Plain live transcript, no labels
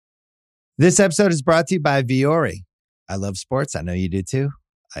This episode is brought to you by Viore. I love sports. I know you do too.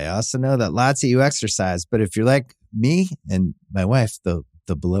 I also know that lots of you exercise, but if you're like me and my wife, the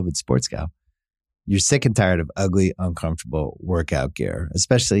beloved sports gal, you're sick and tired of ugly, uncomfortable workout gear.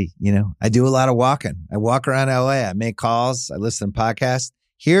 Especially, I do a lot of walking. I walk around LA. I make calls. I listen to podcasts.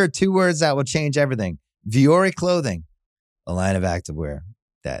 Here are two words that will change everything. Viore Clothing, a line of activewear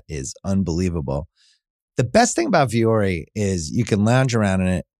that is unbelievable. The best thing about Viore is you can lounge around in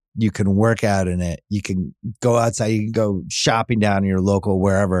it. You can work out in it. You can go outside. You can go shopping down in your local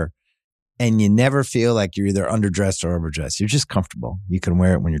wherever. And you never feel like you're either underdressed or overdressed. You're just comfortable. You can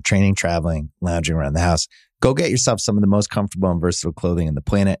wear it when you're training, traveling, lounging around the house. Go get yourself some of the most comfortable and versatile clothing on the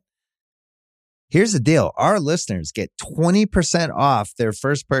planet. Here's the deal. Our listeners get 20% off their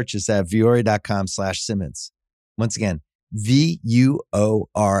first purchase at Viore.com/Simmons. Once again,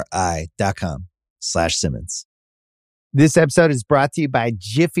 VUORI.com/Simmons. This episode is brought to you by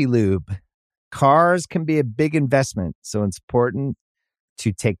Jiffy Lube. Cars can be a big investment, so it's important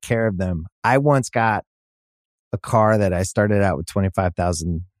to take care of them. I once got a car that I started out with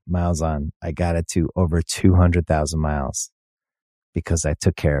 25,000 miles on. I got it to over 200,000 miles because I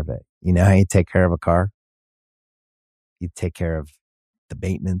took care of it. You know how you take care of a car? You take care of the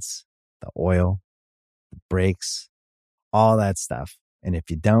maintenance, the oil, the brakes, all that stuff. And if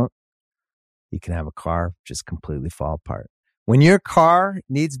you don't, you can have a car just completely fall apart. When your car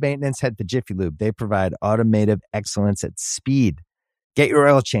needs maintenance, head to Jiffy Lube. They provide automotive excellence at speed. Get your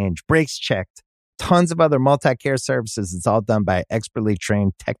oil change, brakes checked, tons of other multi-care services. It's all done by expertly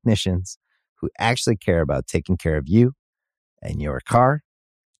trained technicians who actually care about taking care of you and your car.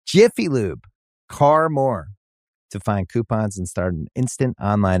 Jiffy Lube, car more. To find coupons and start an instant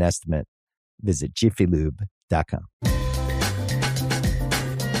online estimate, visit jiffylube.com.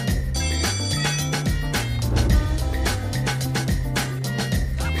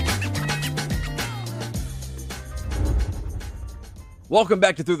 Welcome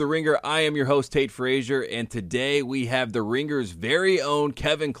back to Through the Ringer. I am your host, Tate Frazier, and today we have the Ringer's very own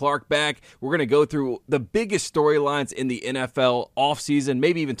Kevin Clark back. We're going to go through the biggest storylines in the NFL offseason,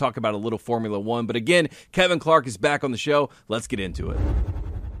 maybe even talk about a little Formula One. But again, Kevin Clark is back on the show. Let's get into it.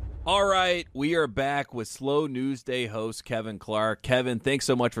 All right, we are back with Slow News Day host Kevin Clark. Kevin, thanks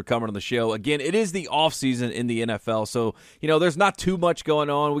so much for coming on the show. Again, it is the offseason in the NFL, so, there's not too much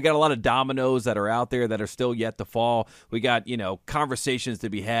going on. We got a lot of dominoes that are out there that are still yet to fall. We got, conversations to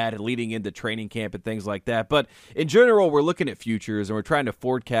be had leading into training camp and things like that. But in general, we're looking at futures and we're trying to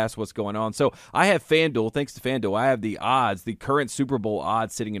forecast what's going on. So I have FanDuel. Thanks to FanDuel, I have the odds, the current Super Bowl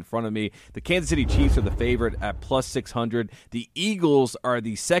odds sitting in front of me. The Kansas City Chiefs are the favorite at plus 600. The Eagles are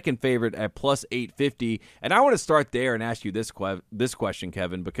the second favorite at plus 850. And I want to start there and ask you this question,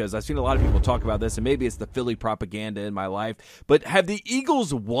 Kevin, because I've seen a lot of people talk about this, and maybe it's the Philly propaganda in my life, but have the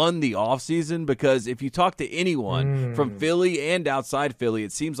Eagles won the offseason? Because if you talk to anyone from Philly and outside Philly,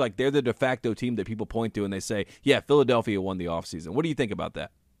 it seems like they're the de facto team that people point to and they say, yeah, Philadelphia won the offseason. What do you think about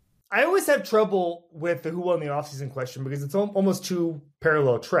that? I always have trouble with the who won the offseason question because it's almost two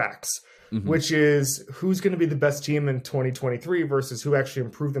parallel tracks. Which is who's going to be the best team in 2023 versus who actually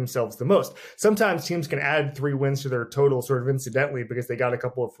improved themselves the most. Sometimes teams can add 3 wins to their total sort of incidentally because they got a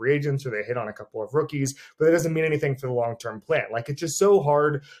couple of free agents or they hit on a couple of rookies, but that doesn't mean anything for the long-term plan. Like, it's just so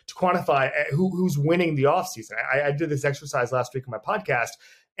hard to quantify who's winning the offseason. I did this exercise last week on my podcast,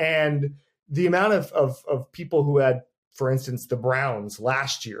 and the amount of people who had, for instance, the Browns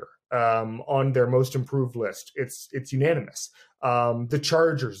last year on their most improved list, it's unanimous. The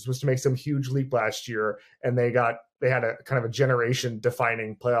Chargers was to make some huge leap last year, and they had a kind of a generation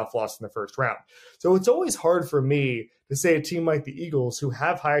defining playoff loss in the first round. So it's always hard for me to say a team like the Eagles, who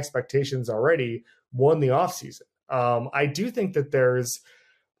have high expectations already, won the offseason. I do think that there's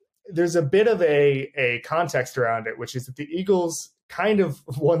a bit of a context around it, which is that the Eagles kind of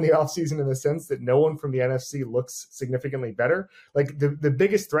won the offseason in the sense that no one from the NFC looks significantly better. Like, the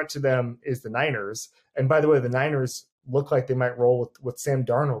biggest threat to them is the Niners. And by the way, the Niners look like they might roll with Sam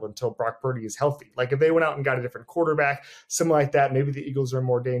Darnold until Brock Purdy is healthy. Like, if they went out and got a different quarterback, something like that, maybe the Eagles are in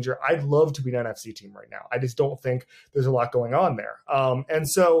more danger. I'd love to be an NFC team right now. I just don't think there's a lot going on there. And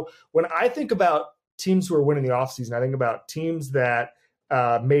so when I think about teams who are winning the offseason, I think about teams that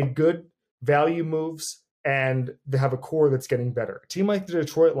made good value moves and they have a core that's getting better. A team like the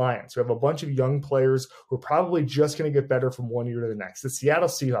Detroit Lions, who have a bunch of young players who are probably just going to get better from one year to the next. The Seattle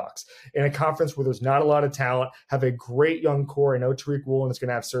Seahawks, in a conference where there's not a lot of talent, have a great young core. I know Tariq Woolen is going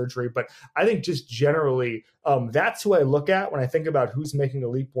to have surgery, but I think just generally, that's who I look at when I think about who's making a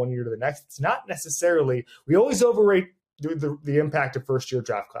leap one year to the next. It's not necessarily, we always overrate the impact of first year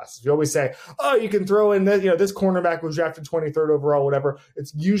draft classes. You always say, oh, you can throw in that, this cornerback was drafted 23rd overall, whatever.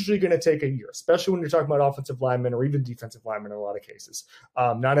 It's usually going to take a year, especially when you're talking about offensive linemen or even defensive linemen in a lot of cases.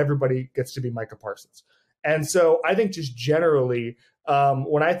 Not everybody gets to be Micah Parsons. And so I think just generally,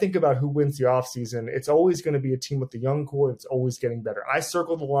 when I think about who wins the offseason, it's always going to be a team with the young core that's always getting better. I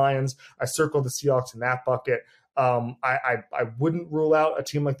circle the Lions. I circle the Seahawks in that bucket. I wouldn't rule out a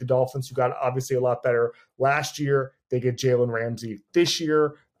team like the Dolphins, who got obviously a lot better last year. They get Jalen Ramsey this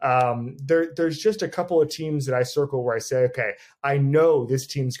year. There's just a couple of teams that I circle where I say, okay, I know this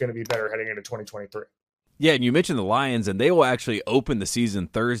team's going to be better heading into 2023. Yeah, and you mentioned the Lions, and they will actually open the season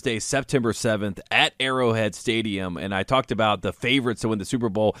Thursday, September 7th at Arrowhead Stadium. And I talked about the favorites to win the Super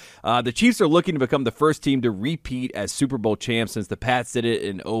Bowl. The Chiefs are looking to become the first team to repeat as Super Bowl champs since the Pats did it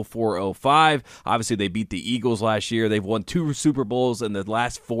in 04-05. Obviously, they beat the Eagles last year. They've won 2 Super Bowls in the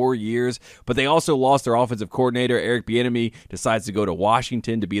last 4 years, but they also lost their offensive coordinator. Eric Bieniemy decides to go to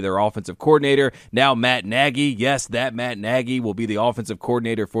Washington to be their offensive coordinator. Now Matt Nagy, yes, that Matt Nagy will be the offensive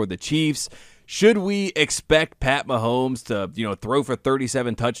coordinator for the Chiefs. Should we expect Pat Mahomes to, throw for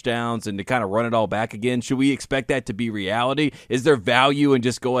 37 touchdowns and to kind of run it all back again? Should we expect that to be reality? Is there value in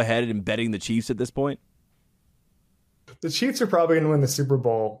just go ahead and betting the Chiefs at this point? The Chiefs are probably going to win the Super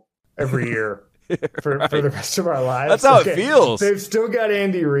Bowl every year for the rest of our lives. That's how it feels. They've still got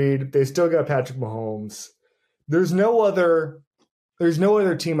Andy Reid. They've still got Patrick Mahomes. There's no other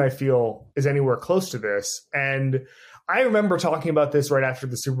team I feel is anywhere close to this. And I remember talking about this right after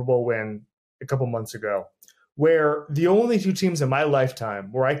the Super Bowl win a couple months ago, where the only 2 teams in my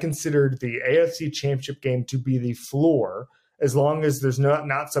lifetime where I considered the AFC Championship game to be the floor, as long as there's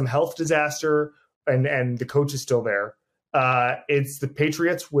not some health disaster and the coach is still there, it's the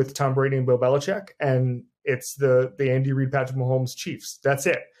Patriots with Tom Brady and Bill Belichick, and it's the Andy Reid, Patrick Mahomes Chiefs. That's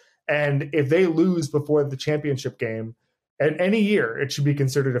it. And if they lose before the championship game, and any year, it should be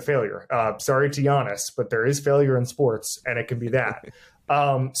considered a failure. Sorry to Giannis, but there is failure in sports, and it can be that.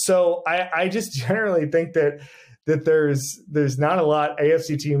 So I just generally think that there's not a lot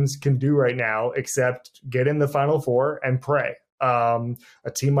AFC teams can do right now except get in the Final Four and pray. A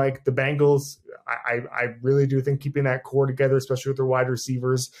team like the Bengals, I really do think keeping that core together, especially with their wide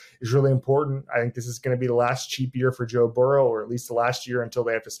receivers, is really important. I think this is going to be the last cheap year for Joe Burrow, or at least the last year until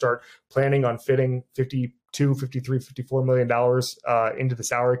they have to start planning on fitting $52, $53, $54 million into the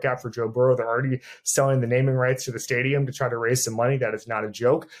salary cap for Joe Burrow. They're already selling the naming rights to the stadium to try to raise some money. That is not a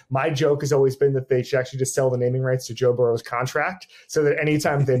joke. My joke has always been that they should actually just sell the naming rights to Joe Burrow's contract, so that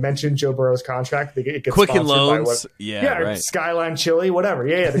anytime they mention Joe Burrow's contract, it gets Quicken sponsored Loans. by Right. Skyline Chili, whatever.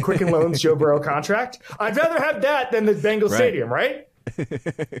 Yeah, the Quicken Loans Joe Burrow contract. I'd rather have that than the Bengals Stadium, right?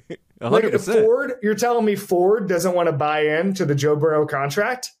 100%. Like Ford, you're telling me Ford doesn't want to buy into the Joe Burrow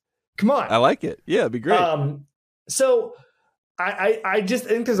contract? Come on. I like it. Yeah, it'd be great. So I just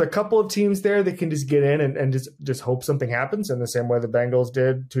think there's a couple of teams there that can just get in and just hope something happens in the same way the Bengals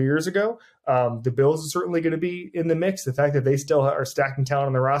did 2 years ago. The Bills are certainly going to be in the mix. The fact that they still are stacking talent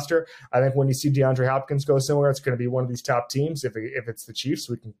on the roster, I think when you see DeAndre Hopkins go somewhere, it's going to be one of these top teams. If it's the Chiefs,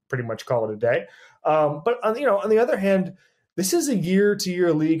 we can pretty much call it a day. But on the other hand, this is a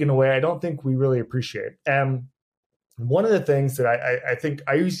year-to-year league in a way I don't think we really appreciate. And one of the things that I think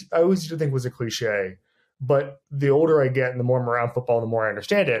I always used to think was a cliche, but the older I get and the more I'm around football, the more I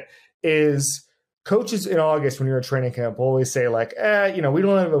understand it, is coaches in August when you're at training camp always say like, we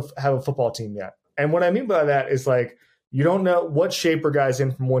don't have a football team yet. And what I mean by that is like, you don't know what shape are guys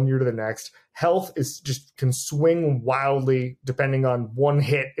in from one year to the next. Health can swing wildly depending on one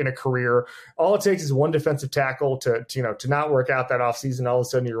hit in a career. All it takes is one defensive tackle to not work out that offseason. All of a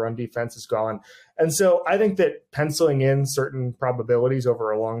sudden your run defense is gone. And so I think that penciling in certain probabilities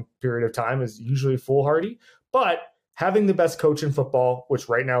over a long period of time is usually foolhardy. But having the best coach in football, which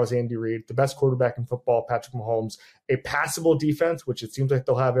right now is Andy Reid, the best quarterback in football, Patrick Mahomes, a passable defense, which it seems like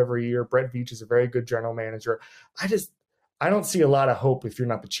they'll have every year. Brett Veach is a very good general manager. I don't see a lot of hope if you're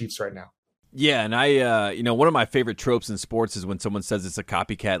not the Chiefs right now. Yeah, and I, one of my favorite tropes in sports is when someone says it's a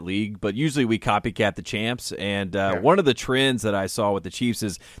copycat league, but usually we copycat the champs. And one of the trends that I saw with the Chiefs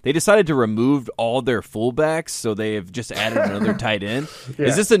is they decided to remove all their fullbacks, so they have just added another tight end. Yeah.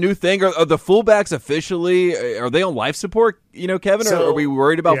 Is this a new thing? Are the fullbacks officially, are they on life support, Kevin, or are we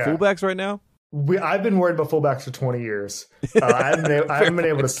worried about fullbacks right now? I've been worried about fullbacks for 20 years. I haven't been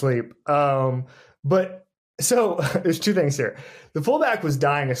able to sleep. So there's two things here. The fullback was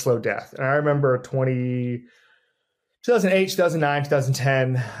dying a slow death. And I remember 2008, 2009,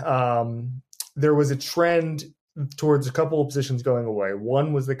 2010, there was a trend towards a couple of positions going away.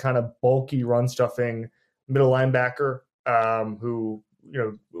 One was the kind of bulky run stuffing middle linebacker who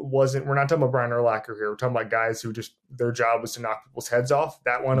we're not talking about Brian Urlacher here. We're talking about guys who just their job was to knock people's heads off.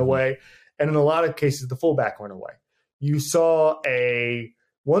 That went away. And in a lot of cases, the fullback went away. You saw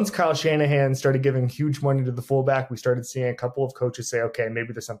once Kyle Shanahan started giving huge money to the fullback, we started seeing a couple of coaches say, okay,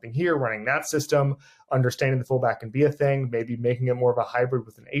 maybe there's something here, running that system, understanding the fullback can be a thing, maybe making it more of a hybrid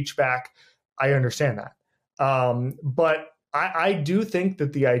with an H-back. I understand that. But I do think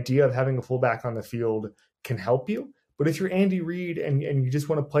that the idea of having a fullback on the field can help you. But if you're Andy Reid and you just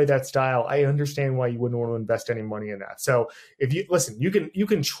want to play that style, I understand why you wouldn't want to invest any money in that. So if you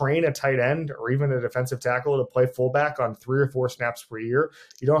can train a tight end or even a defensive tackle to play fullback on 3 or 4 snaps per year.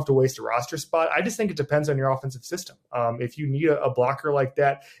 You don't have to waste a roster spot. I just think it depends on your offensive system. If you need a blocker like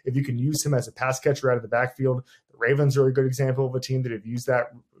that, if you can use him as a pass catcher out of the backfield, the Ravens are a good example of a team that have used the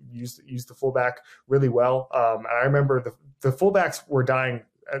fullback really well. And I remember the fullbacks were dying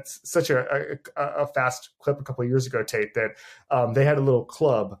at such a fast clip a couple of years ago, Tate, that they had a little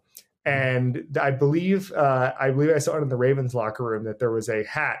club. And I believe I saw it in the Ravens locker room that there was a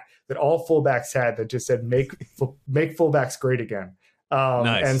hat that all fullbacks had that just said, make fullbacks great again.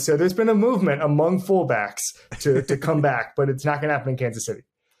 Nice. And so there's been a movement among fullbacks to come back, but it's not going to happen in Kansas City.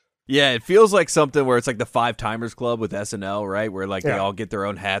 Yeah, it feels like something where it's like the Five Timers Club with SNL, right? Where they all get their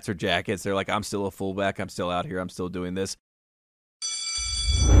own hats or jackets. They're like, I'm still a fullback. I'm still out here. I'm still doing this.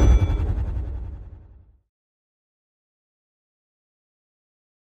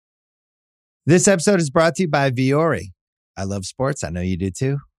 This episode is brought to you by Viore. I love sports. I know you do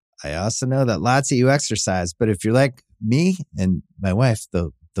too. I also know that lots of you exercise, but if you're like me and my wife,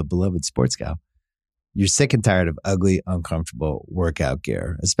 the beloved sports gal, you're sick and tired of ugly, uncomfortable workout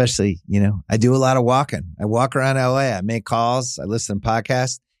gear. Especially, I do a lot of walking. I walk around LA. I make calls. I listen to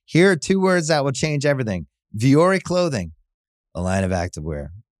podcasts. Here are 2 words that will change everything. Viore Clothing, a line of activewear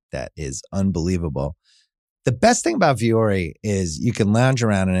that is unbelievable. The best thing about Viore is you can lounge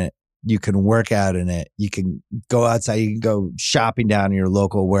around in it. You can work out in it. You can go outside. You can go shopping down in your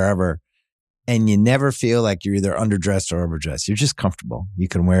local wherever. And you never feel like you're either underdressed or overdressed. You're just comfortable. You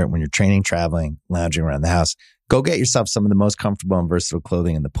can wear it when you're training, traveling, lounging around the house. Go get yourself some of the most comfortable and versatile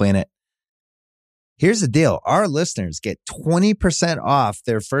clothing on the planet. Here's the deal. Our listeners get 20% off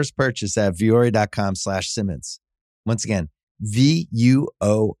their first purchase at Viore.com/Simmons. Once again,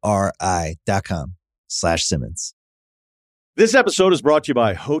 VUORI.com/Simmons. This episode is brought to you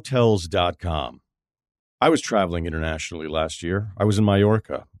by Hotels.com. I was traveling internationally last year. I was in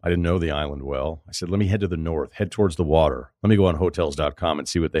Mallorca. I didn't know the island well. I said, let me head to the north, head towards the water. Let me go on Hotels.com and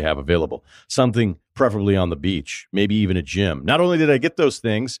see what they have available. Something preferably on the beach, maybe even a gym. Not only did I get those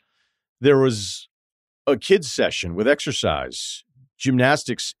things, there was a kids session with exercise,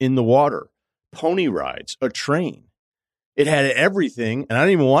 gymnastics in the water, pony rides, a train. It had everything, and I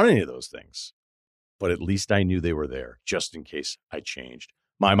didn't even want any of those things. But at least I knew they were there, just in case I changed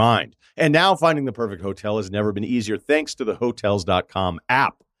my mind. And now finding the perfect hotel has never been easier thanks to the Hotels.com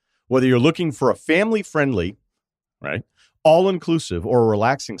app. Whether you're looking for a family-friendly, right, all-inclusive or a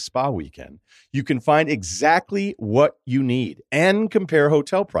relaxing spa weekend, you can find exactly what you need and compare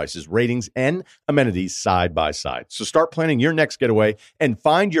hotel prices, ratings, and amenities side by side. So start planning your next getaway and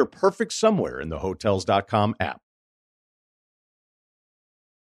find your perfect somewhere in the Hotels.com app.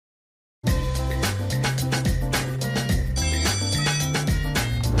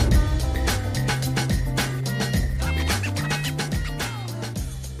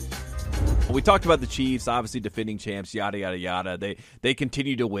 We talked about the Chiefs, obviously defending champs, yada, yada, yada. They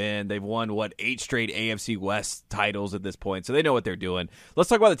continue to win. They've won, 8 straight AFC West titles at this point, so they know what they're doing. Let's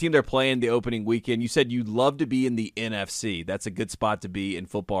talk about the team they're playing the opening weekend. You said you'd love to be in the NFC. That's a good spot to be in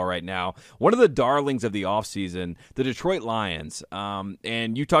football right now. One of the darlings of the offseason, the Detroit Lions,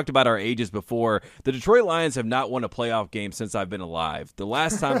 and you talked about our ages before. The Detroit Lions have not won a playoff game since I've been alive. The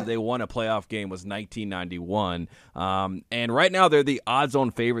last time that they won a playoff game was 1991, and right now they're the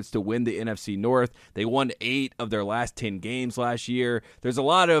odds-on favorites to win the NFC North. They won 8 of their last 10 games last year. There's a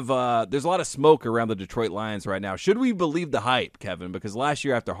lot of smoke around the Detroit Lions right now. Should we believe the hype, Kevin? Because last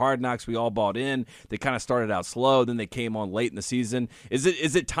year after Hard Knocks, we all bought in. They kind of started out slow, then they came on late in the season. Is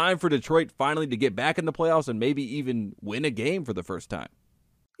it time for Detroit finally to get back in the playoffs and maybe even win a game for the first time?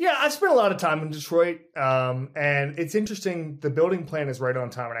 Yeah, I spent a lot of time in Detroit, and it's interesting. The building plan is right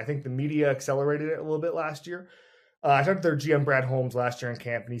on time, and I think the media accelerated it a little bit last year. I talked to their GM, Brad Holmes, last year in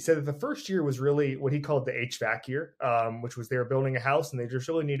camp, and he said that the first year was really what he called the HVAC year, which was they were building a house and they just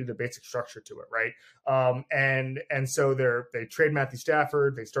really needed a basic structure to it, right? And so they trade Matthew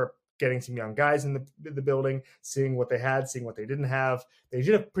Stafford, they start getting some young guys in the building, seeing what they had, seeing what they didn't have. They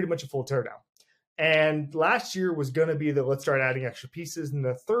did pretty much a full teardown. And last year was going to be the let's start adding extra pieces. And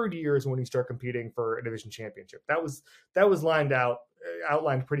the third year is when you start competing for a division championship. That was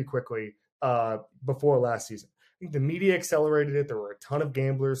outlined pretty quickly before last season. I think the media accelerated it. There were a ton of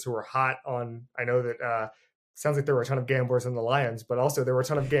gamblers who were hot on. I know that sounds like there were a ton of gamblers in the Lions, but also there were a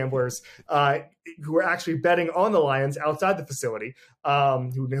ton of gamblers who were actually betting on the Lions outside the facility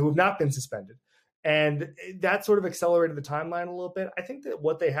who have not been suspended. And that sort of accelerated the timeline a little bit. I think that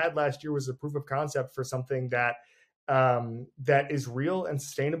what they had last year was a proof of concept for something that that is real and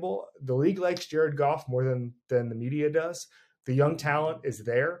sustainable. The league likes Jared Goff more than the media does. The young talent is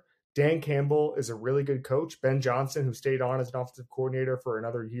there. Dan Campbell is a really good coach. Ben Johnson, who stayed on as an offensive coordinator for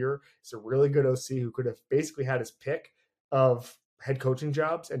another year, is a really good OC who could have basically had his pick of head coaching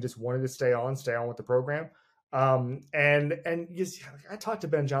jobs and just wanted to stay on with the program. And yes, I talked to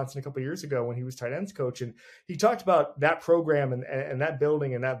Ben Johnson a couple of years ago when he was tight ends coach, and he talked about that program and that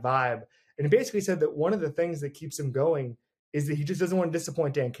building and that vibe. And he basically said that one of the things that keeps him going is that he just doesn't want to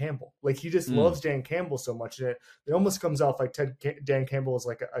disappoint Dan Campbell. Like he just loves Dan Campbell so much. And it almost comes off like Dan Campbell is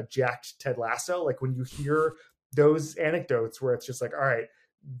like a jacked Ted Lasso. Like when you hear those anecdotes where it's just like, all right,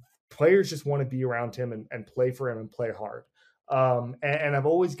 players just want to be around him and play for him and play hard. And I've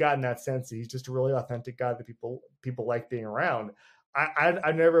always gotten that sense that he's just a really authentic guy that people like being around.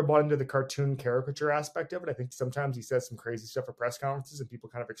 I've never bought into the cartoon caricature aspect of it. I think sometimes he says some crazy stuff at press conferences and people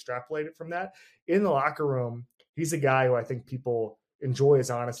kind of extrapolate it from that. In the locker room, he's a guy who I think people enjoy his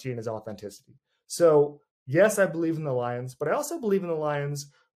honesty and his authenticity. So yes, I believe in the Lions, but I also believe in the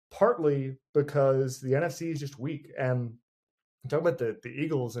Lions partly because the NFC is just weak. And talk about the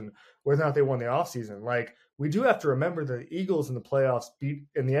Eagles and whether or not they won the offseason. Like, we do have to remember that the Eagles in the playoffs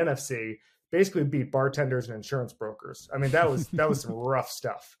in the NFC basically beat bartenders and insurance brokers. I mean, that was some rough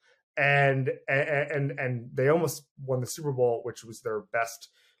stuff. And they almost won the Super Bowl, which was their best.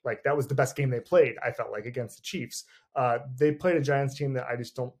 Like, that was the best game they played, I felt like, against the Chiefs. They played a Giants team that I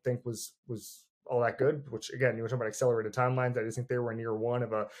just don't think was all that good, which, again, you were talking about accelerated timelines. I just think they were in year one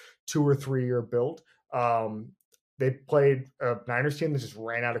of a 2 or 3 year build. They played a Niners team that just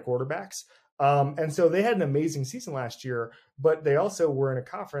ran out of quarterbacks. And so they had an amazing season last year, but they also were in a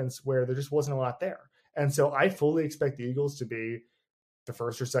conference where there just wasn't a lot there. And so I fully expect the Eagles to be the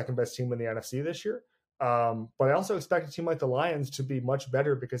first or second best team in the NFC this year. But I also expect a team like the Lions to be much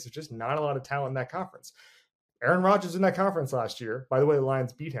better because there's just not a lot of talent in that conference. Aaron Rodgers was in that conference last year. By the way, the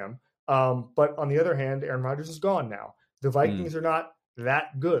Lions beat him. But on the other hand, Aaron Rodgers is gone now. The Vikings are not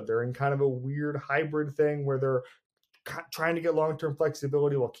that good. They're in kind of a weird hybrid thing where they're trying to get long-term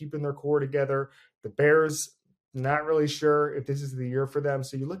flexibility while keeping their core together. The Bears, not really sure if this is the year for them.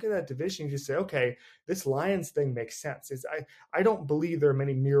 So you look at that division, you just say, okay, this Lions thing makes sense. I don't believe there are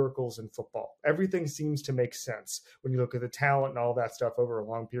many miracles in football. Everything seems to make sense when you look at the talent and all that stuff over a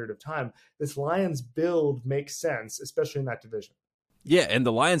long period of time. This Lions build makes sense, especially in that division. Yeah, and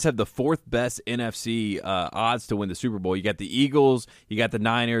the Lions have the fourth best NFC odds to win the Super Bowl. You got the Eagles, you got the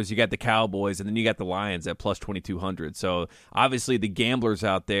Niners, you got the Cowboys, and then you got the Lions at plus 2,200. So obviously the gamblers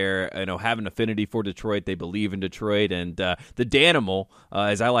out there, have an affinity for Detroit. They believe in Detroit, and the Danimal,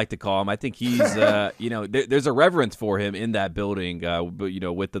 as I like to call him, I think he's, there's a reverence for him in that building.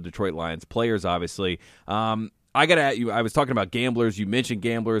 With the Detroit Lions players, obviously. I got to ask you, I was talking about gamblers. You mentioned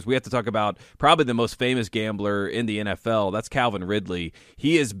gamblers. We have to talk about probably the most famous gambler in the NFL. That's Calvin Ridley.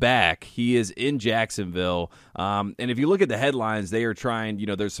 He is back. He is in Jacksonville. And if you look at the headlines, they are trying,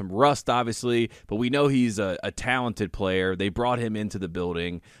 there's some rust, obviously, but we know he's a talented player. They brought him into the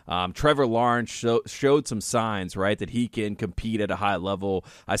building. Trevor Lawrence showed some signs, right, that he can compete at a high level.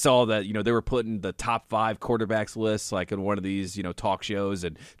 I saw that, they were putting the top 5 quarterbacks lists, like in one of these, talk shows,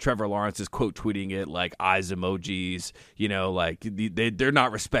 and Trevor Lawrence is quote tweeting it like eyes emojis, like they're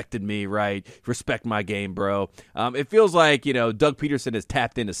not respecting me, right? Respect my game, bro. It feels like, Doug Peterson has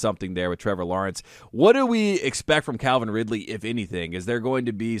tapped into something there with Trevor Lawrence. What do we expect from Calvin Ridley, if anything? Is there going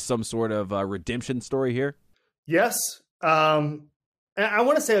to be some sort of redemption story here? Yes. And I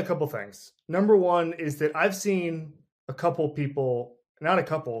want to say a couple things. Number one is that I've seen a lot of people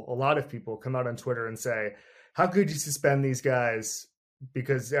come out on Twitter and say, how could you suspend these guys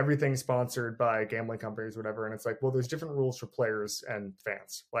because everything's sponsored by gambling companies, whatever. And it's like, well, there's different rules for players and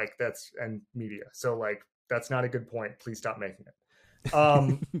fans, and media. So that's not a good point. Please stop making it.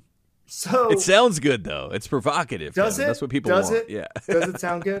 So it sounds good though. It's provocative. Does it? That's what people want. It? Yeah. Does it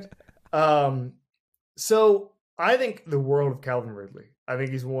sound good? So I think the world of Calvin Ridley. I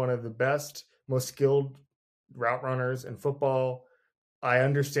think he's one of the best, most skilled route runners in football. I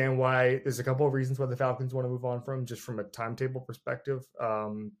understand why. There's a couple of reasons why the Falcons want to move on from, just from a timetable perspective. I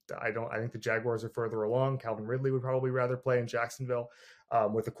think the Jaguars are further along. Calvin Ridley would probably rather play in Jacksonville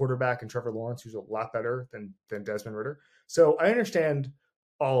with a quarterback and Trevor Lawrence, who's a lot better than Desmond Ridder. So I understand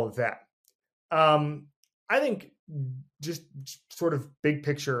all of that. I think just sort of big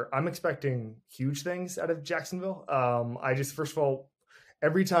picture, I'm expecting huge things out of Jacksonville. First of all,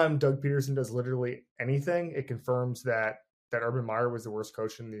 every time Doug Peterson does literally anything, it confirms that Urban Meyer was the worst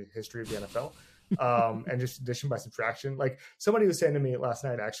coach in the history of the NFL. And just addition by subtraction. Like, somebody was saying to me last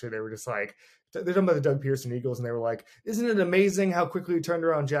night, actually, they were just like, they're talking about the Doug Peterson Eagles, and they were like, isn't it amazing how quickly he turned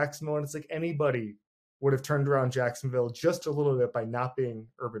around Jacksonville? And it's like, anybody would have turned around Jacksonville just a little bit by not being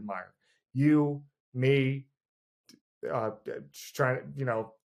Urban Meyer. You, me,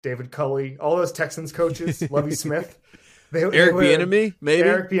 David Culley, all those Texans coaches, Lovie Smith. Eric Bieniemy, maybe?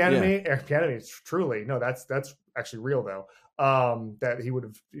 Eric Bieniemy, truly. No, that's actually real, though. That he would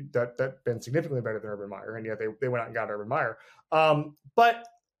have that been significantly better than Urban Meyer, and yet they went out and got Urban Meyer. But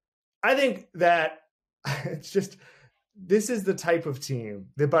I think that it's just, this is the type of team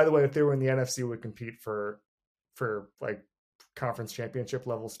that, by the way, if they were in the NFC, would compete for like conference championship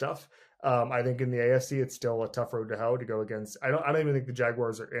level stuff. I think in the AFC, it's still a tough road to hoe to go against. I don't even think the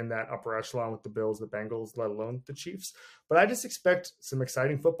Jaguars are in that upper echelon with the Bills, the Bengals, let alone the Chiefs. But I just expect some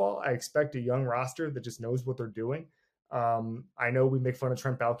exciting football. I expect a young roster that just knows what they're doing. I know we make fun of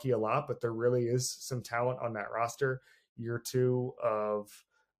Trent Baalke a lot, but there really is some talent on that roster. Year two of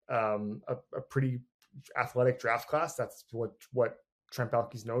a pretty athletic draft class. That's what Trent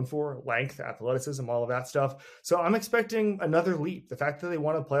Baalke's known for: length, athleticism, all of that stuff. So I'm expecting another leap. The fact that they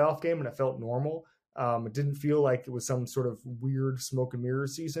won a playoff game and it felt normal, it didn't feel like it was some sort of weird smoke and mirror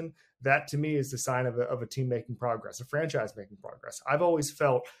season. That to me is the sign of a team making progress, a franchise making progress. I've always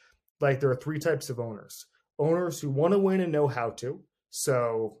felt like there are three types of owners: owners who want to win and know how to.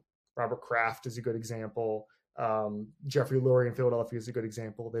 So Robert Kraft is a good example. Jeffrey Lurie in Philadelphia is a good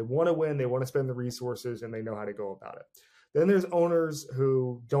example. They want to win, they want to spend the resources, and they know how to go about it. Then there's owners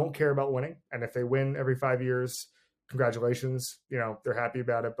who don't care about winning, and if they win every 5 years, congratulations, they're happy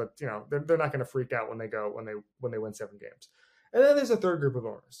about it, but they're not going to freak out when they win 7 games. And then there's a third group of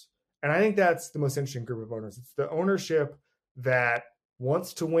owners, and I think that's the most interesting group of owners. It's the ownership that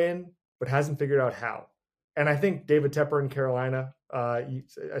wants to win but hasn't figured out how. And I think David Tepper in Carolina,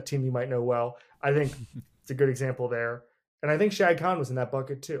 a team you might know well, I think it's a good example there. And I think Shad Khan was in that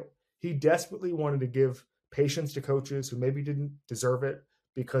bucket too. He desperately wanted to give patience to coaches who maybe didn't deserve it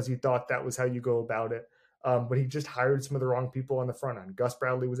because he thought that was how you go about it. But he just hired some of the wrong people on the front end. Gus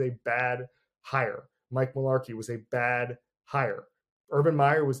Bradley was a bad hire. Mike Mularkey was a bad hire. Urban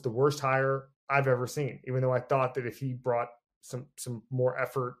Meyer was the worst hire I've ever seen, even though I thought that if he brought some more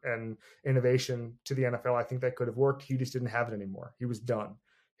effort and innovation to the NFL, I think that could have worked. He just didn't have it anymore. He was done.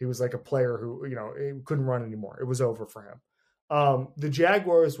 He was like a player who, couldn't run anymore. It was over for him. The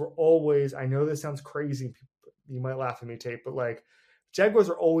Jaguars were always, I know this sounds crazy, you might laugh at me, Tate, but like, Jaguars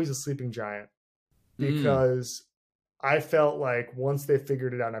are always a sleeping giant because I felt like once they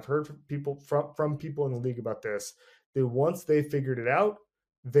figured it out, and I've heard from people in the league about this, that once they figured it out,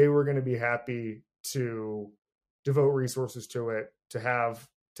 they were going to be happy to devote resources to it, to have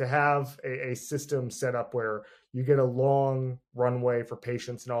a system set up where you get a long runway for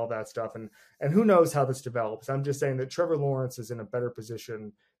patience and all that stuff. And who knows how this develops. I'm just saying that Trevor Lawrence is in a better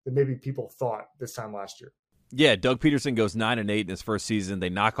position than maybe people thought this time last year. Yeah, Doug Peterson goes 9-8 in his first season. They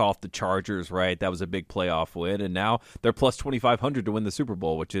knock off the Chargers, right? That was a big playoff win, and now they're plus 2,500 to win the Super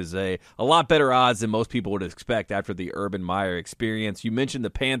Bowl, which is a lot better odds than most people would expect after the Urban Meyer experience. You mentioned the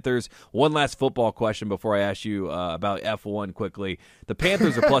Panthers. One last football question before I ask you about F1 quickly. The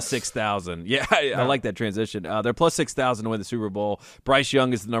Panthers are plus 6,000. Yeah, I like that transition. They're plus 6,000 to win the Super Bowl. Bryce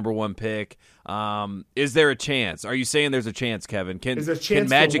Young is the number 1 pick. Is there a chance? Are you saying there's a chance, Kevin? Can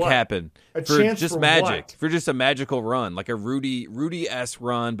magic happen? For just a magical run, like a Rudy-esque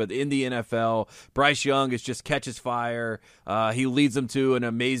run, but in the NFL. Bryce Young is just catches fire. He leads them to an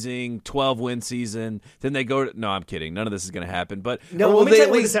amazing 12-win season. Then they go to, no, I'm kidding. None of this is going to happen. But no, will they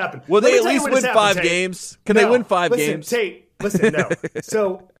at least happen? Will they at least win 5 games? Can they win 5 games? Tate, listen, no.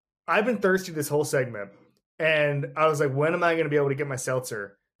 So I've been thirsty this whole segment, and I was like, when am I going to be able to get my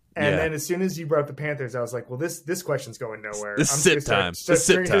seltzer? And then as soon as you brought up the Panthers, I was like, well, this question's going nowhere. This is sip time. This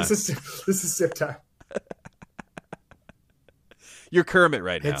is sip time. You're Kermit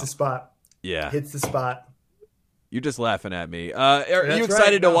right now. Hits the spot. Yeah. Hits the spot. You're just laughing at me. Are you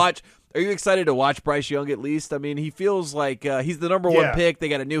excited to watch? Are you excited to watch Bryce Young at least? I mean, he feels like he's the number 1 pick. They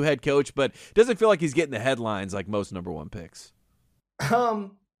got a new head coach, but it doesn't feel like he's getting the headlines like most number 1 picks.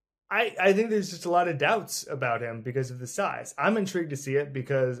 I think there's just a lot of doubts about him because of the size. I'm intrigued to see it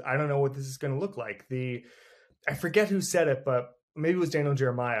because I don't know what this is going to look like. I forget who said it, but maybe it was Daniel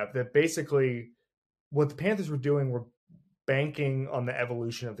Jeremiah, that basically what the Panthers were doing were banking on the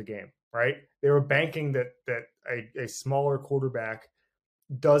evolution of the game, right? They were banking that a smaller quarterback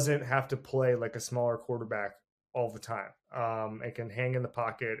doesn't have to play like a smaller quarterback all the time. And can hang in the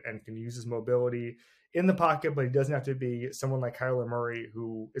pocket and can use his mobility in the pocket, but he doesn't have to be someone like Kyler Murray,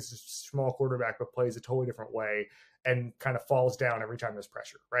 who is a small quarterback but plays a totally different way and kind of falls down every time there's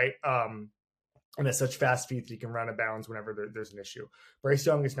pressure, right? And has such fast feet that he can run out of bounds whenever there's an issue. Bryce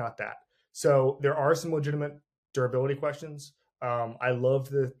Young is not that. So there are some legitimate durability questions. I love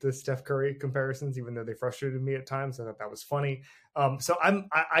the Steph Curry comparisons, even though they frustrated me at times. I thought that was funny. So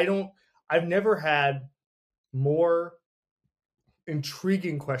I've never had more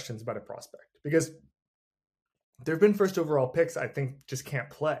intriguing questions about a prospect, because there have been first overall picks I think just can't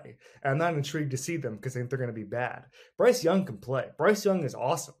play. And I'm not intrigued to see them because I think they're going to be bad. Bryce Young can play. Bryce Young is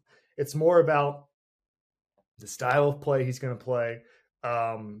awesome. It's more about the style of play he's going to play,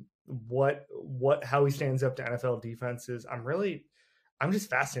 how he stands up to NFL defenses. I'm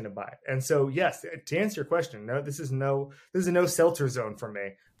just fascinated by it. And so, yes, to answer your question, no, this is a no seltzer zone for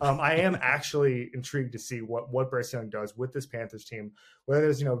me. I am actually intrigued to see what Bryce Young does with this Panthers team. Whether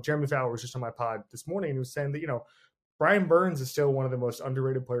there's, Jeremy Fowler was just on my pod this morning and he was saying that, Brian Burns is still one of the most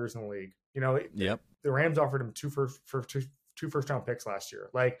underrated players in the league. Yep. The Rams offered him two first-round picks last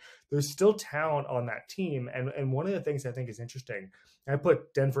year. Like, there's still talent on that team. And one of the things I think is interesting, and I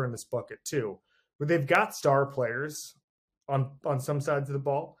put Denver in this bucket too, where they've got star players on some sides of the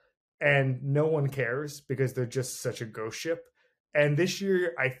ball, and no one cares because they're just such a ghost ship. And this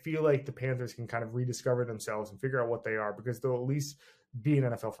year, I feel like the Panthers can kind of rediscover themselves and figure out what they are, because they'll at least be an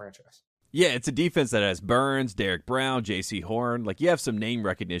NFL franchise. Yeah, it's a defense that has Burns, Derek Brown, J.C. Horn. Like, you have some name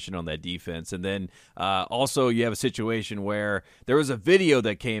recognition on that defense. And then also you have a situation where there was a video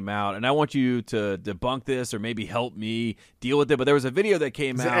that came out, and I want you to debunk this or maybe help me deal with it. But there was a video that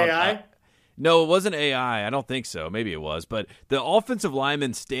came out. AI? No, it wasn't AI. I don't think so. Maybe it was. But the offensive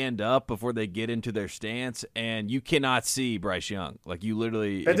linemen stand up before they get into their stance, and you cannot see Bryce Young. Like, you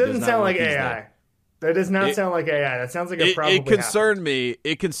literally... That doesn't sound like AI. That does not sound like AI. That sounds like it probably It concerned me.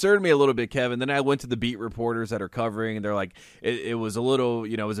 It concerned me a little bit, Kevin. Then I went to the beat reporters that are covering, and they're like, it was a little,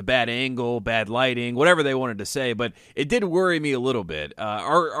 it was a bad angle, bad lighting, whatever they wanted to say. But it did worry me a little bit.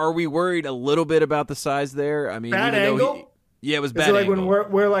 Are we worried a little bit about the size there? I mean, bad angle? Yeah, it was bad. Is it like angle.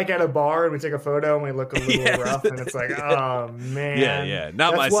 when we're like at a bar and we take a photo and we look a little rough, and it's like, oh man, yeah,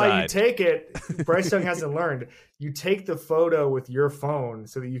 not my That's why side. you take it. Bryce Young hasn't learned. You take the photo with your phone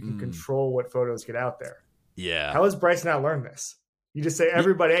so that you can control what photos get out there. Yeah. How has Bryce not learned this? You just say,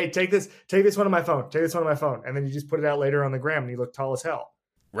 everybody, hey, take this one on my phone, and then you just put it out later on the gram, and you look tall as hell.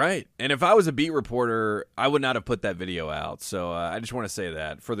 Right. And if I was a beat reporter, I would not have put that video out. So I just want to say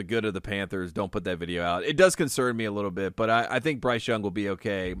that for the good of the Panthers, don't put that video out. It does concern me a little bit, but I think Bryce Young will be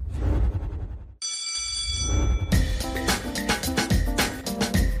okay.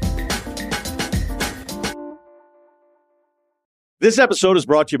 This episode is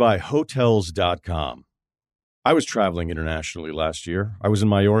brought to you by Hotels.com. I was traveling internationally last year. I was in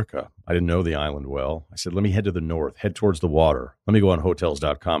Mallorca. I didn't know the island well. I said, let me head to the north, head towards the water. Let me go on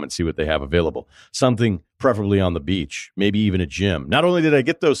Hotels.com and see what they have available. Something preferably on the beach, maybe even a gym. Not only did I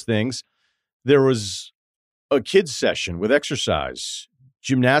get those things, there was a kids session with exercise,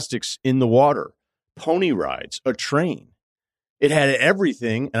 gymnastics in the water, pony rides, a train. It had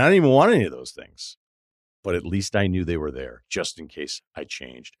everything, and I didn't even want any of those things. But at least I knew they were there, just in case I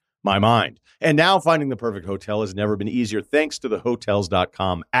changed my mind. And now finding the perfect hotel has never been easier thanks to the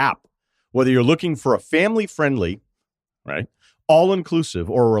Hotels.com app. Whether you're looking for a family-friendly, right, all-inclusive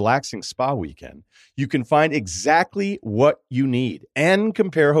or a relaxing spa weekend, you can find exactly what you need and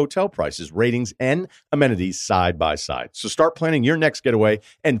compare hotel prices, ratings, and amenities side by side. So start planning your next getaway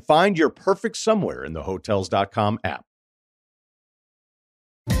and find your perfect somewhere in the Hotels.com app.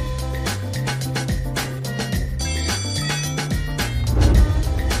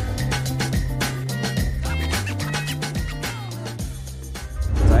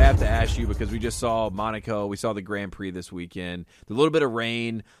 I have to ask you, because we just saw Monaco, we saw the Grand Prix this weekend, a little bit of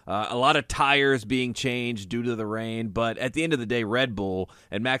rain, a lot of tires being changed due to the rain, but at the end of the day, Red Bull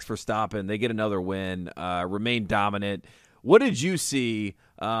and Max Verstappen, they get another win, remain dominant. What did you see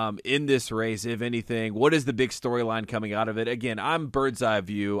in this race, if anything? What is the big storyline coming out of it? Again, I'm bird's eye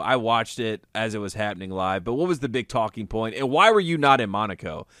view. I watched it as it was happening live, but what was the big talking point, and why were you not in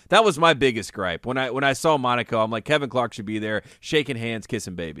Monaco? That was my biggest gripe. When I saw Monaco, I'm like, Kevin Clark should be there, shaking hands,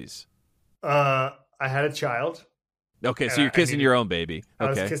 kissing babies. I had a child, Okay, so you're kissing your own baby. I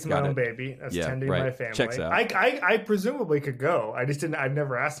was Okay, kissing my own baby. I was tending my family. Checks out. I presumably could go. I just didn't. I've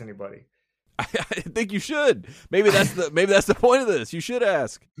never asked anybody. I think you should. Maybe that's the point of this. You should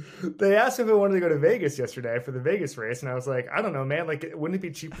ask. They asked if I wanted to go to Vegas yesterday for the Vegas race, and I was like, I don't know, man. Like, wouldn't it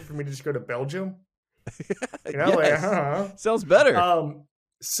be cheaper for me to just go to Belgium? You know, yes. Sounds better.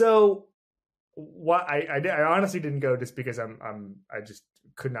 So what I honestly didn't go just because I just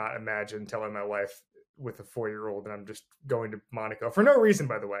could not imagine telling my wife with a 4-year-old and I'm just going to Monaco for no reason,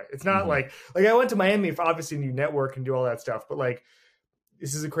 by the way. It's not like I went to Miami for obviously new network and do all that stuff, but like,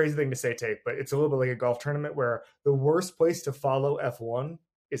 this is a crazy thing to say, Tate, but it's a little bit like a golf tournament where the worst place to follow F1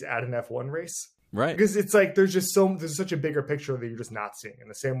 is at an F1 race. Right. Because it's like there's such a bigger picture that you're just not seeing. In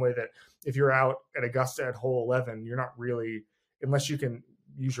the same way that if you're out at Augusta at hole 11, you're not really, unless you can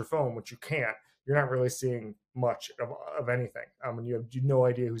use your phone, which you can't, you're not really seeing much of anything. And you have no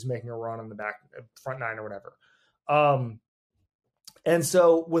idea who's making a run on the front nine or whatever. And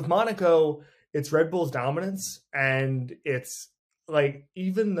so with Monaco, it's Red Bull's dominance, and it's like,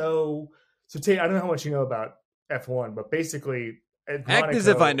 even though, so Tate, I don't know how much you know about F1, but basically act as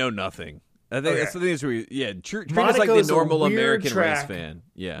if I know nothing. I think that's the thing is treat us like the normal American race fan.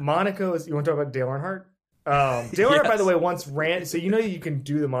 Yeah. Monaco is, you want to talk about Dale Earnhardt? Dale Earnhardt, by the way, once ran, so you can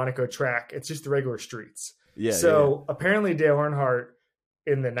do the Monaco track. It's just the regular streets. Yeah. So apparently Dale Earnhardt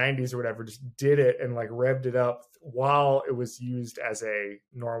in the 90s or whatever just did it and like revved it up while it was used as a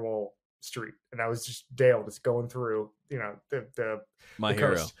normal street. And that was just Dale just going through, the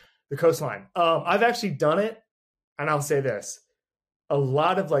coastline. I've actually done it, and I'll say this. A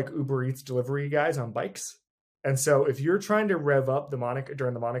lot of like Uber Eats delivery guys on bikes. And so if you're trying to rev up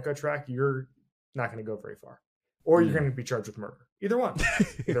during the Monaco track, you're not going to go very far, or you're going to be charged with murder. Either one.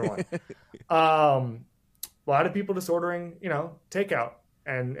 A lot of people just ordering, takeout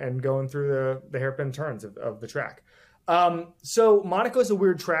and going through the hairpin turns of the track. So Monaco is a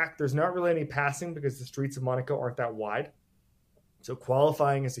weird track. There's not really any passing because the streets of Monaco aren't that wide. So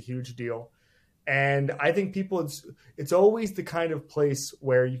qualifying is a huge deal. And I think it's always the kind of place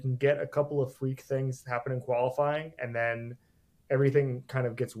where you can get a couple of freak things happen in qualifying, and then everything kind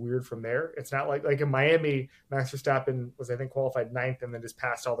of gets weird from there. It's not like in Miami, Max Verstappen was, I think, qualified 9th and then just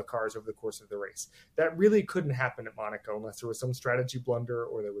passed all the cars over the course of the race. That really couldn't happen at Monaco unless there was some strategy blunder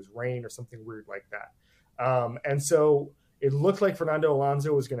or there was rain or something weird like that. And so it looked like Fernando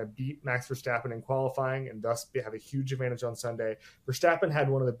Alonso was going to beat Max Verstappen in qualifying and thus have a huge advantage on Sunday. Verstappen had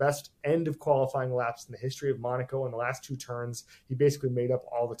one of the best end of qualifying laps in the history of Monaco. In the last 2 turns, he basically made up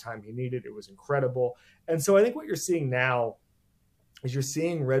all the time he needed. It was incredible. And so I think what you're seeing now is you're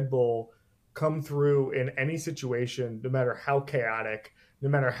seeing Red Bull come through in any situation, no matter how chaotic, no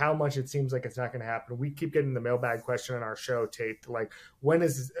matter how much it seems like it's not going to happen. We keep getting the mailbag question on our show, Tate, like, when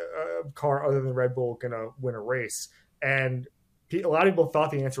is a car other than Red Bull going to win a race? And a lot of people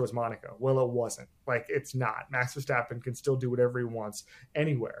thought the answer was Monaco. Well, it wasn't. Like, it's not. Max Verstappen can still do whatever he wants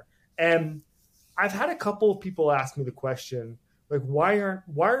anywhere. And I've had a couple of people ask me the question, like, why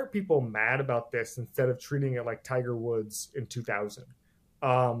are people mad about this instead of treating it like Tiger Woods in 2000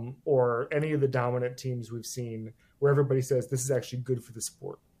 or any of the dominant teams we've seen where everybody says this is actually good for the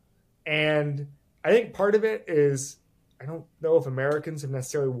sport? And I think part of it is, I don't know if Americans have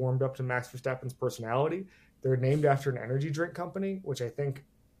necessarily warmed up to Max Verstappen's personality. They're named after an energy drink company, which I think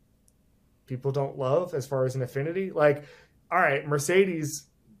people don't love as far as an affinity. Like, all right, Mercedes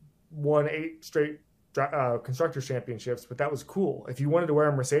won 8 straight constructors championships, but that was cool. If you wanted to wear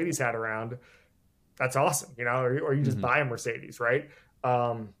a Mercedes hat around, that's awesome, or you just buy a Mercedes, right?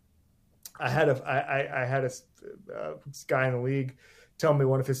 I had a guy in the league tell me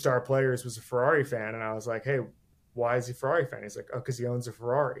one of his star players was a Ferrari fan, and I was like, hey, why is he a Ferrari fan? He's like, oh, because he owns a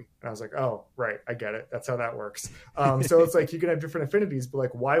Ferrari. And I was like, oh, right, I get it. That's how that works. So it's like you can have different affinities, but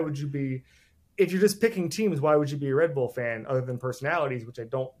like, why would you be, if you're just picking teams, why would you be a Red Bull fan other than personalities, which I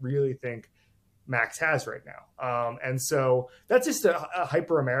don't really think Max has right now. And so that's just a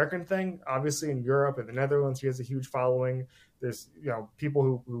hyper-American thing. Obviously in Europe and the Netherlands, he has a huge following. There's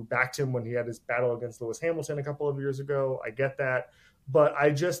people who backed him when he had his battle against Lewis Hamilton a couple of years ago. I get that. But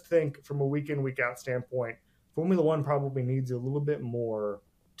I just think from a week in, week out standpoint, Formula One probably needs a little bit more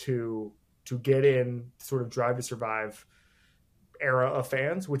to get in sort of Drive to Survive era of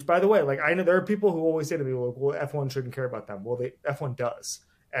fans, which, by the way, like, I know there are people who always say to me, well, F1 shouldn't care about them. Well, F1 does.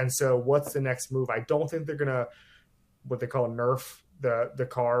 And so what's the next move? I don't think they're going to, what they call nerf the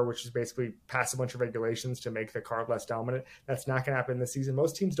car, which is basically pass a bunch of regulations to make the car less dominant. That's not going to happen this season.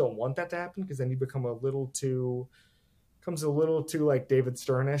 Most teams don't want that to happen because then you become a little too like David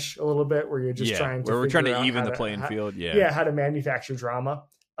Sternish a little bit, where you're just trying to even the playing field. How to manufacture drama.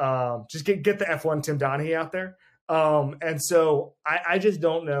 Just get the F1 Tim Donaghy out there. And so I just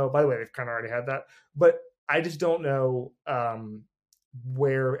don't know. By the way, they've kind of already had that, but I just don't know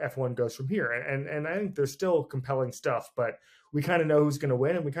where F1 goes from here. And I think there's still compelling stuff, but we kind of know who's going to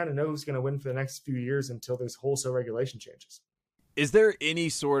win, and we kind of know who's going to win for the next few years until there's wholesale regulation changes. Is there any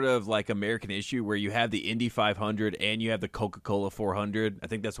sort of like American issue where you have the Indy 500 and you have the Coca-Cola 400? I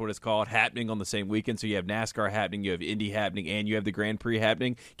think that's what it's called, happening on the same weekend. So you have NASCAR happening, you have Indy happening, and you have the Grand Prix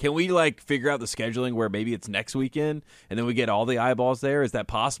happening. Can we like figure out the scheduling where maybe it's next weekend and then we get all the eyeballs there? Is that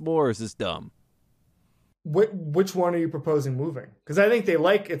possible, or is this dumb? Which one are you proposing moving? Because I think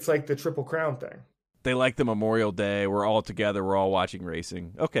it's like the Triple Crown thing. They like the Memorial Day. We're all together. We're all watching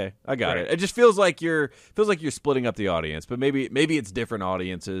racing. Okay, I got it. It just feels like you're splitting up the audience, but maybe it's different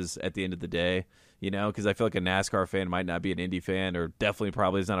audiences at the end of the day. You know, because I feel like a NASCAR fan might not be an Indy fan, or definitely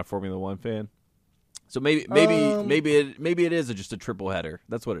probably is not a Formula One fan. So maybe it is just a triple header.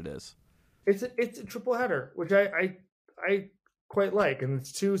 That's what it is. It's a triple header, which I quite like, and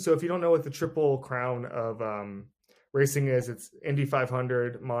it's two. So if you don't know what the Triple Crown of racing is, it's Indy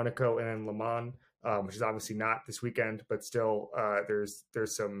 500, Monaco, and then Le Mans. Which is obviously not this weekend, but still, there's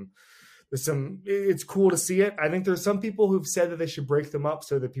some. It's cool to see it. I think there's some people who've said that they should break them up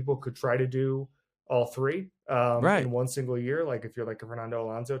so that people could try to do all three in one single year. Like if you're like a Fernando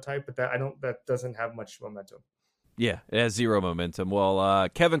Alonso type, but that doesn't have much momentum. Yeah, it has zero momentum. Well,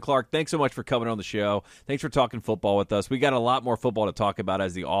 Kevin Clark, thanks so much for coming on the show. Thanks for talking football with us. We got a lot more football to talk about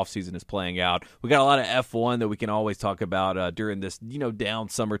as the offseason is playing out. We got a lot of F1 that we can always talk about during this, down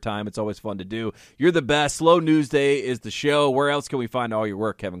summertime. It's always fun to do. You're the best. Slow News Day is the show. Where else can we find all your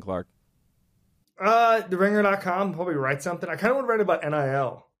work, Kevin Clark? TheRinger.com. Probably write something. I kind of want to write about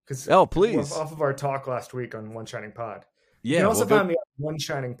NIL. Please. Off of our talk last week on One Shining Pod. Yeah, you can also find me on One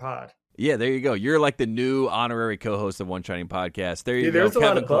Shining Pod. Yeah, there you go. You're like the new honorary co-host of One Shining Podcast. There you go. There's a lot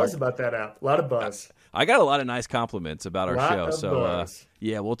Kevin of buzz Clark. about that app. A lot of buzz. I got a lot of nice compliments about our show. So,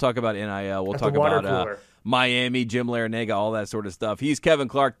 yeah, we'll talk about NIL. We'll talk about Miami, Jim Larinaga, all that sort of stuff. He's Kevin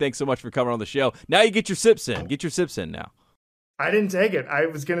Clark. Thanks so much for coming on the show. Now you get your sips in. Get your sips in now. I didn't take it. I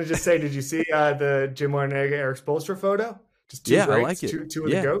was going to just say, did you see the Jim Larinaga, Eric Spoelstra photo? Just two greats, I like it. Two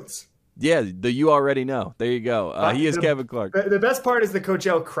of the GOATs. Yeah, you already know. There you go. He is Kevin Clark. The best part is that Coach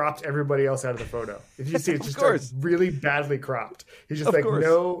L cropped everybody else out of the photo. If you see, it's just like really badly cropped. He's just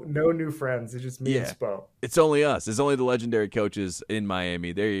no new friends. It's just me and Spo. It's only us. It's only the legendary coaches in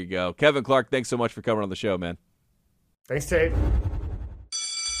Miami. There you go. Kevin Clark, thanks so much for coming on the show, man. Thanks, Tate.